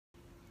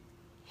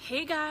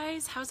Hey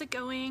guys, how's it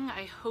going?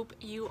 I hope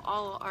you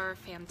all are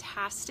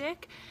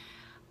fantastic.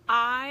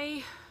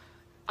 A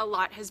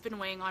lot has been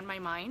weighing on my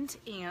mind,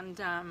 and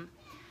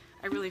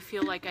I really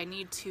feel like I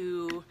need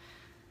to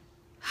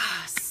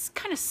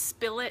kind of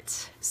spill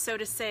it, so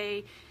to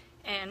say,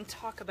 and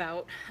talk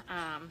about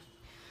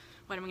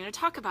what I'm going to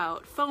talk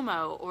about: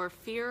 FOMO, or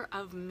fear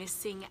of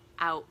missing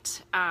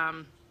out.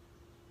 And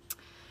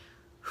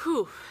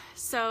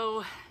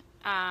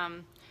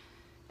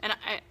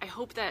I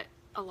hope that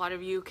a lot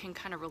of you can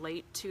kind of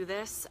relate to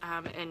this,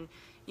 and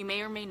you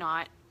may or may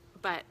not,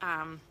 but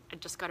I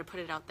just got to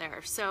put it out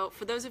there. So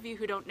for those of you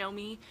who don't know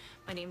me,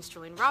 my name is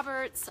Julian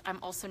Roberts. I'm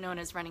also known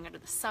as Running Under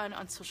the Sun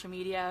on social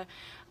media.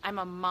 I'm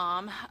a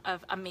mom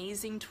of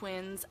amazing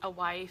twins, a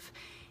wife,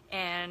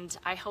 and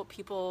I help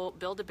people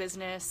build a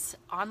business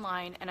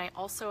online, and I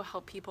also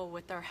help people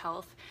with their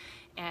health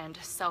and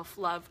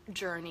self-love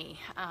journey.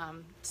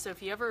 So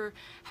if you ever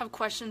have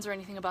questions or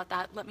anything about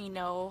that, let me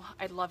know.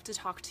 I'd love to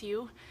talk to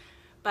you.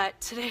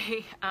 But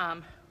today,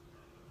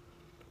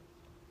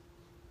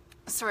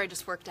 sorry, I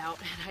just worked out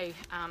and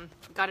I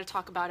got to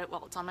talk about it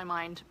while it's on my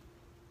mind.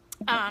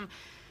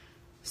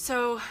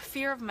 So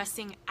fear of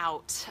missing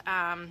out.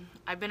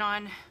 I've been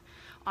on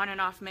and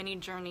off many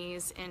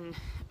journeys in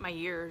my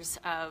years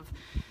of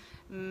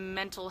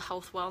mental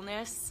health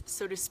wellness,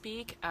 so to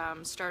speak.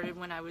 Started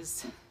when I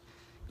was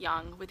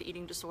young with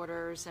eating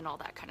disorders and all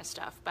that kind of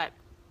stuff. But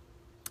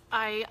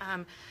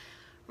I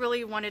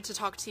really wanted to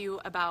talk to you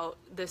about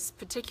this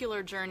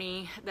particular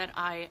journey that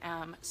I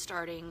am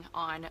starting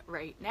on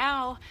right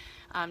now.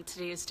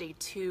 Today is day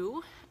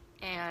 2,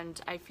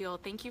 and I feel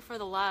thank you for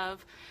the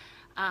love.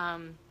 I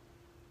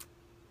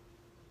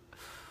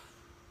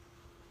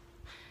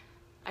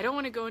don't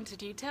want to go into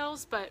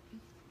details, but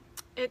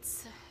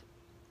it's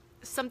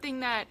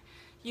something that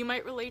you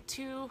might relate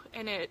to,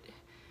 and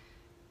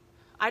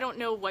I don't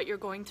know what you're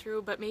going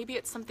through, but maybe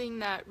it's something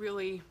that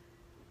really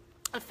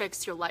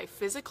affects your life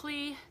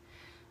physically,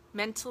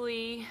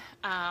 mentally.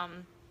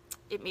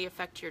 It may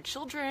affect your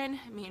children,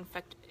 it may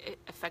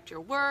affect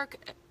your work,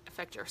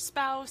 affect your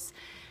spouse,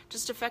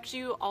 just affect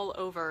you all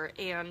over.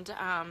 And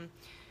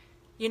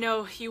you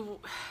know,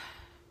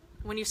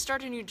 when you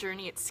start a new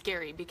journey, it's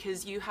scary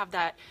because you have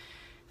that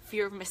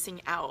fear of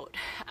missing out,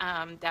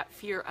 that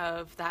fear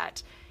of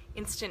that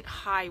instant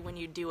high when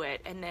you do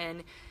it, and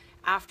then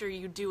after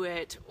you do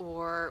it,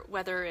 or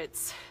whether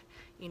it's,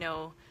 you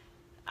know,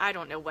 I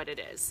don't know what it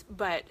is,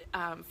 but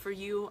for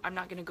you, I'm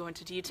not going to go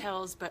into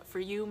details, but for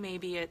you,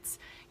 maybe it's,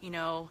 you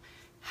know,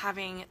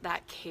 having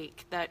that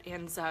cake that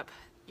ends up,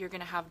 you're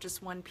going to have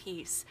just one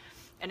piece,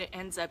 and it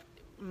ends up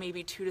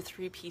maybe 2 to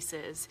 3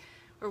 pieces,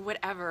 or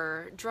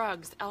whatever,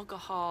 drugs,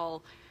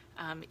 alcohol,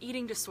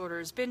 eating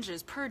disorders,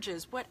 binges,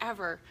 purges,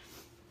 whatever.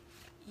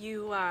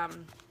 You,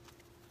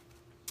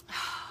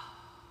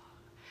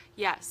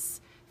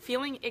 yes,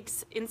 feeling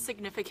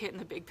insignificant in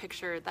the big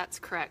picture, that's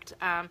correct.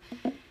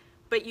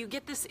 But you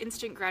get this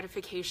instant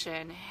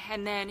gratification,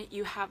 and then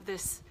you have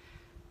this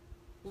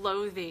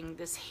loathing,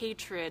 this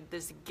hatred,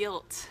 this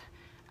guilt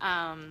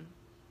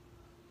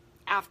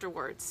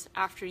afterwards,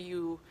 after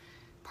you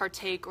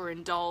partake or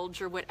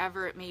indulge or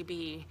whatever it may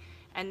be.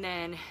 And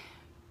then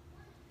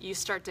you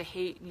start to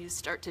hate and you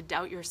start to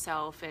doubt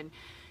yourself, and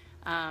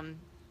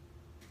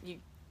you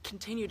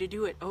continue to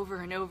do it over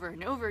and over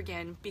and over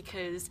again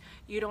because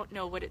you don't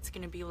know what it's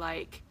going to be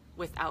like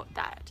without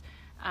that.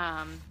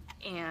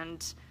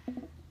 And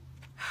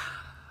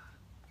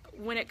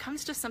when it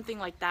comes to something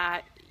like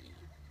that,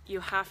 you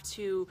have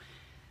to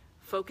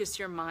focus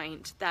your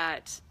mind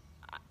that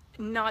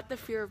not the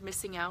fear of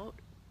missing out,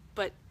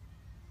 but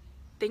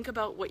think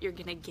about what you're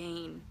going to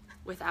gain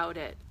without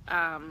it.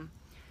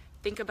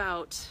 Think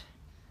about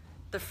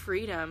the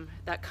freedom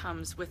that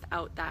comes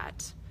without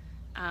that.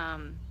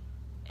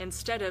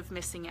 Instead of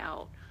missing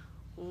out,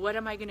 what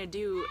am I going to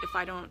do if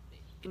I don't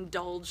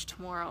indulge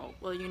tomorrow?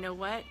 Well, you know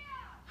what?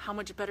 How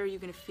much better are you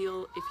going to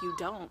feel if you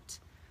don't?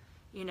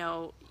 You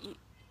know,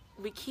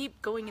 we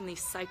keep going in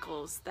these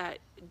cycles that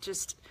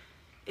just,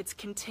 it's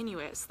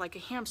continuous, like a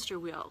hamster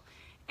wheel.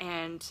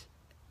 And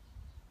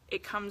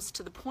it comes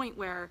to the point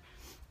where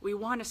we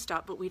want to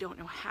stop, but we don't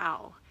know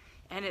how.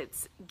 And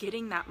it's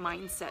getting that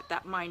mindset,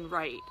 that mind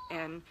right.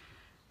 And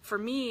for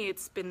me,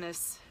 it's been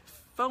this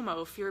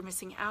FOMO, fear of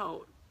missing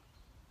out.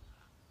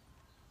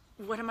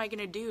 What am I going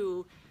to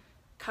do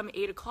come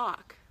 8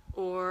 o'clock?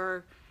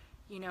 Or,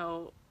 you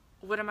know,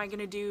 what am I going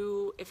to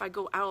do if I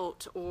go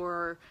out,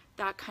 or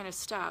that kind of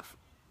stuff.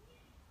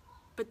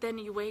 But then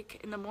you wake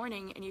in the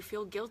morning and you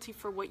feel guilty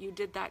for what you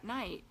did that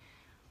night.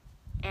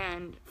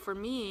 And for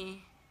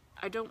me,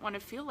 I don't want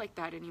to feel like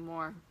that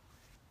anymore.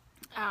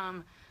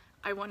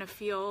 I want to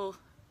feel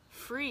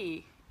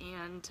free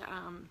and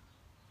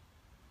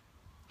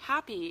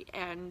happy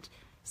and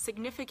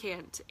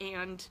significant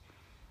and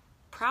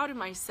proud of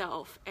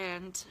myself,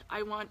 and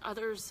I want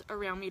others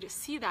around me to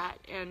see that.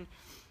 And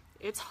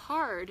it's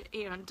hard,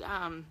 and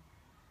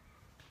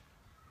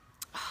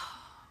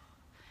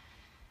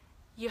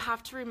you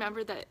have to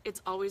remember that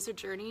it's always a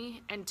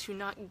journey, and to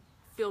not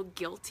feel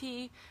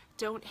guilty.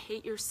 Don't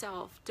hate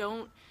yourself.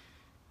 Don't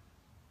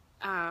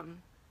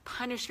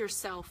punish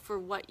yourself for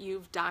what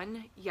you've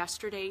done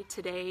yesterday,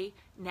 today,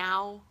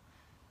 now,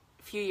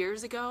 a few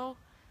years ago.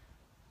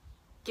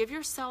 Give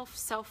yourself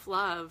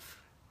self-love.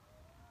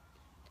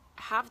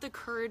 Have the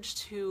courage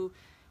to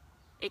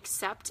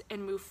accept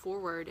and move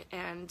forward,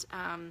 and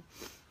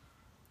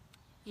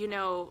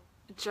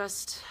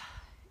just,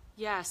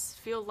 yes,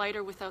 feel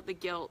lighter without the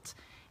guilt,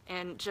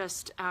 and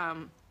just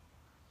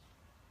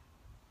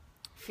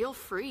feel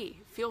free,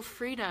 feel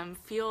freedom,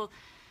 feel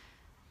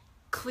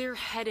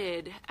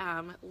clear-headed,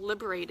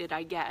 liberated,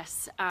 I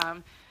guess.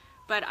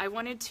 But I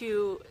wanted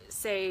to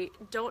say,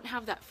 don't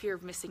have that fear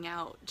of missing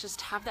out.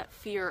 Just have that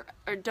fear,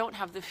 or don't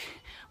have the,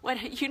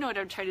 you know what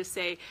I'm trying to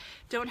say.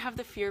 Don't have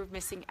the fear of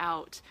missing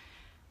out.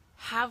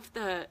 Have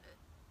the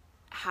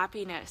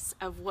happiness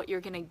of what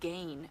you're going to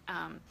gain.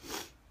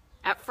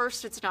 At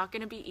first, it's not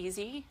going to be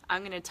easy.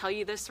 I'm going to tell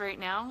you this right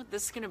now.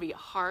 This is going to be a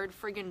hard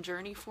friggin'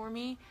 journey for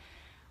me.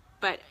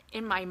 But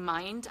in my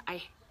mind,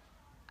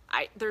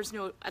 there's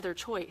no other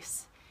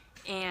choice.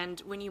 And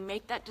when you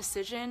make that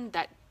decision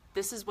that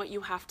this is what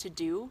you have to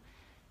do,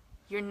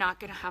 you're not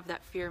going to have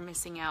that fear of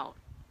missing out,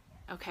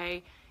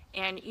 okay?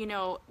 And,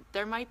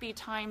 there might be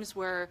times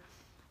where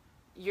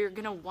you're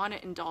going to want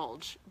to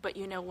indulge, but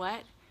you know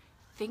what?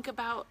 Think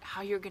about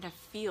how you're going to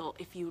feel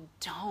if you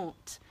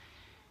don't.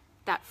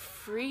 That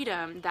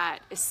freedom, that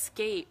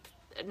escape,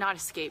 not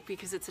escape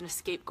because it's an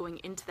escape going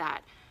into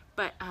that,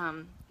 but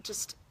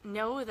just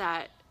know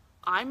that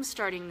I'm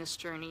starting this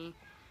journey,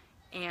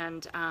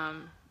 and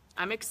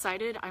I'm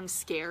excited, I'm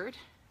scared.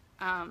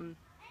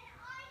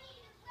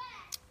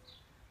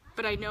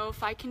 But I know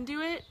if I can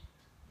do it,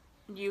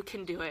 you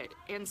can do it.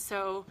 And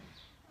so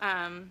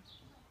I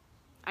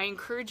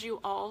encourage you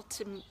all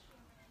to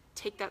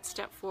take that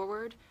step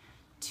forward,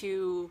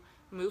 to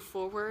move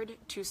forward,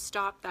 to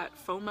stop that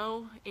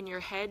FOMO in your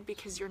head,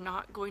 because you're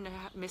not going to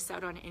miss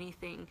out on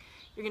anything.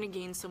 You're going to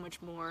gain so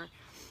much more.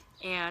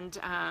 And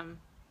I'm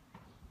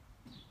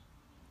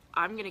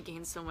going to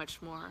gain so much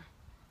more.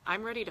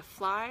 I'm ready to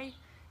fly,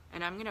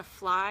 and I'm going to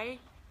fly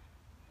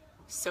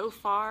so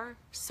far,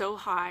 so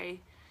high,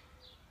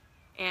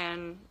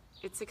 and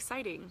it's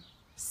exciting.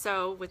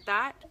 So with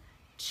that,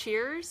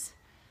 cheers.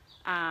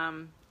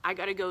 I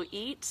gotta go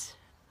eat,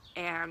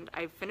 and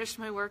I finished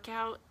my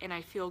workout, and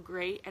I feel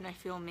great, and I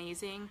feel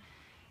amazing.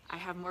 I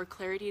have more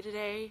clarity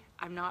today.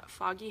 I'm not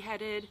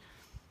foggy-headed.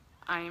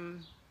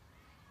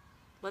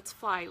 Let's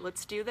fly.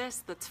 Let's do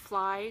this. Let's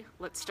fly.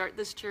 Let's start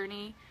this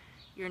journey.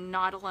 You're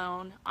not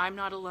alone. I'm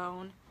not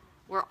alone.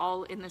 We're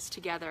all in this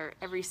together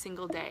every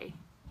single day.